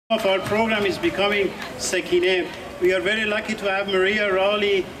Of our program is becoming Sakineh. We are very lucky to have Maria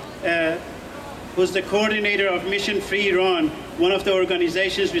Rowley, who's the coordinator of Mission Free Iran, one of the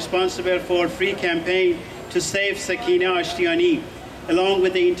organizations responsible for free campaign to save Sakineh Ashtiani, along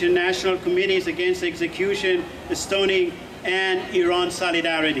with the international committees against execution, stoning, and Iran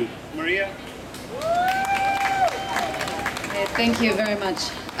solidarity. Maria? Thank you very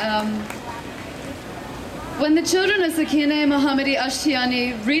much. When the children of Sakineh Mohammadi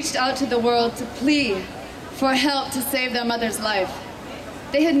Ashtiani reached out to the world to plead for help to save their mother's life,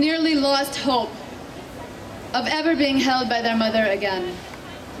 they had nearly lost hope of ever being held by their mother again,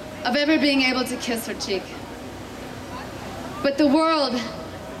 of ever being able to kiss her cheek. But the world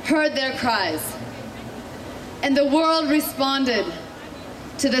heard their cries, and the world responded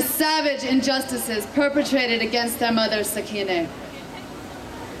to the savage injustices perpetrated against their mother, Sakineh.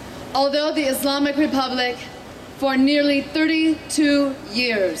 Although the Islamic Republic, for nearly 32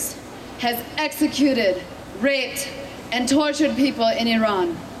 years, has executed, raped, and tortured people in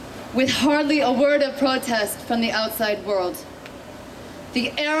Iran, with hardly a word of protest from the outside world,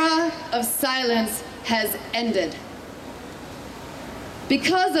 the era of silence has ended.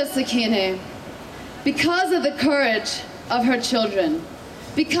 Because of Sakineh, because of the courage of her children,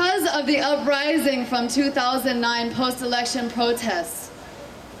 because of the uprising from 2009 post-election protests,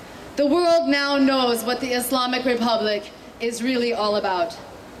 the world now knows what the Islamic Republic is really all about.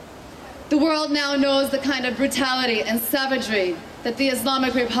 The world now knows the kind of brutality and savagery that the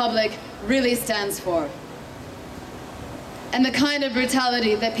Islamic Republic really stands for, and the kind of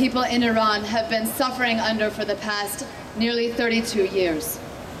brutality that people in Iran have been suffering under for the past nearly 32 years.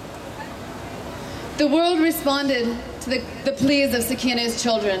 The world responded to the pleas of Sakineh's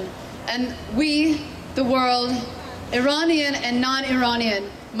children, and we, the world, Iranian and non-Iranian,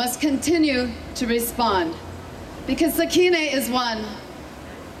 must continue to respond, because Sakineh is one,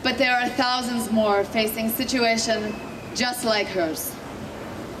 but there are thousands more facing situations just like hers,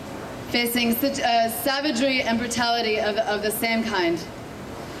 facing savagery and brutality of the same kind.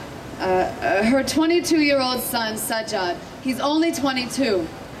 Her 22-year-old son, Sajjad, he's only 22.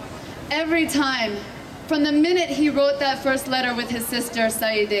 Every time, from the minute he wrote that first letter with his sister,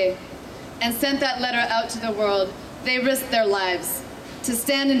 Saideh, and sent that letter out to the world, they risked their lives to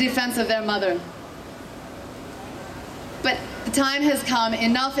stand in defense of their mother. But the time has come,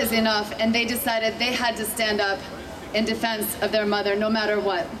 enough is enough, and they decided they had to stand up in defense of their mother, no matter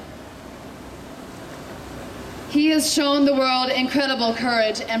what. He has shown the world incredible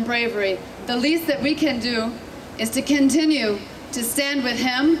courage and bravery. The least that we can do is to continue to stand with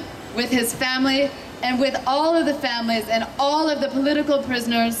him, with his family, and with all of the families and all of the political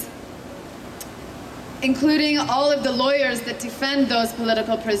prisoners, including all of the lawyers that defend those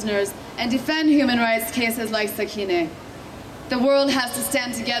political prisoners and defend human rights cases like Sakineh. The world has to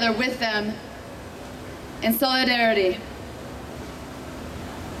stand together with them in solidarity.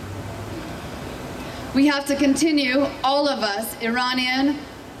 We have to continue, all of us, Iranian,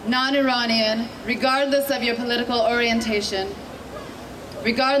 non-Iranian, regardless of your political orientation,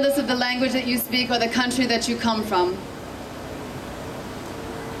 regardless of the language that you speak or the country that you come from.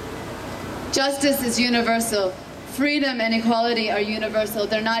 Justice is universal. Freedom and equality are universal.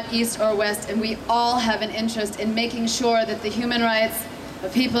 They're not east or west, and we all have an interest in making sure that the human rights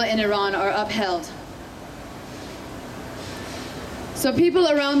of people in Iran are upheld. So people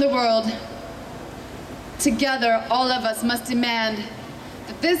around the world, together, all of us must demand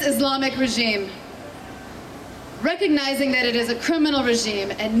that this Islamic regime, recognizing that it is a criminal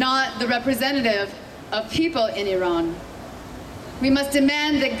regime and not the representative of people in Iran, we must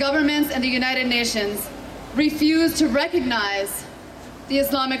demand that governments and the United Nations refuse to recognize the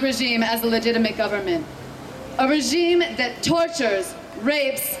Islamic regime as a legitimate government. A regime that tortures,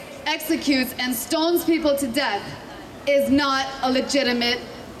 rapes, executes, and stones people to death is not a legitimate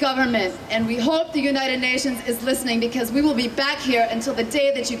government. And we hope the United Nations is listening, because we will be back here until the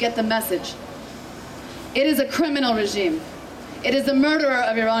day that you get the message. It is a criminal regime. It is a murderer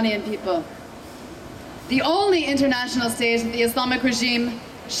of Iranian people. The only international stage that the Islamic regime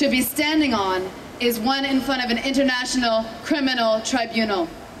should be standing on is one in front of an international criminal tribunal.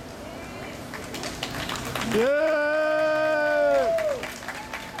 Yeah.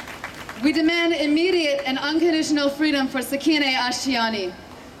 We demand immediate and unconditional freedom for Sakineh Ashtiani.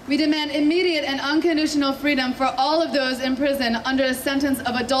 We demand immediate and unconditional freedom for all of those in prison under a sentence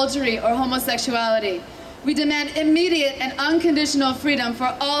of adultery or homosexuality. We demand immediate and unconditional freedom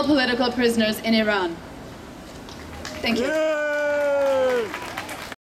for all political prisoners in Iran. Thank you.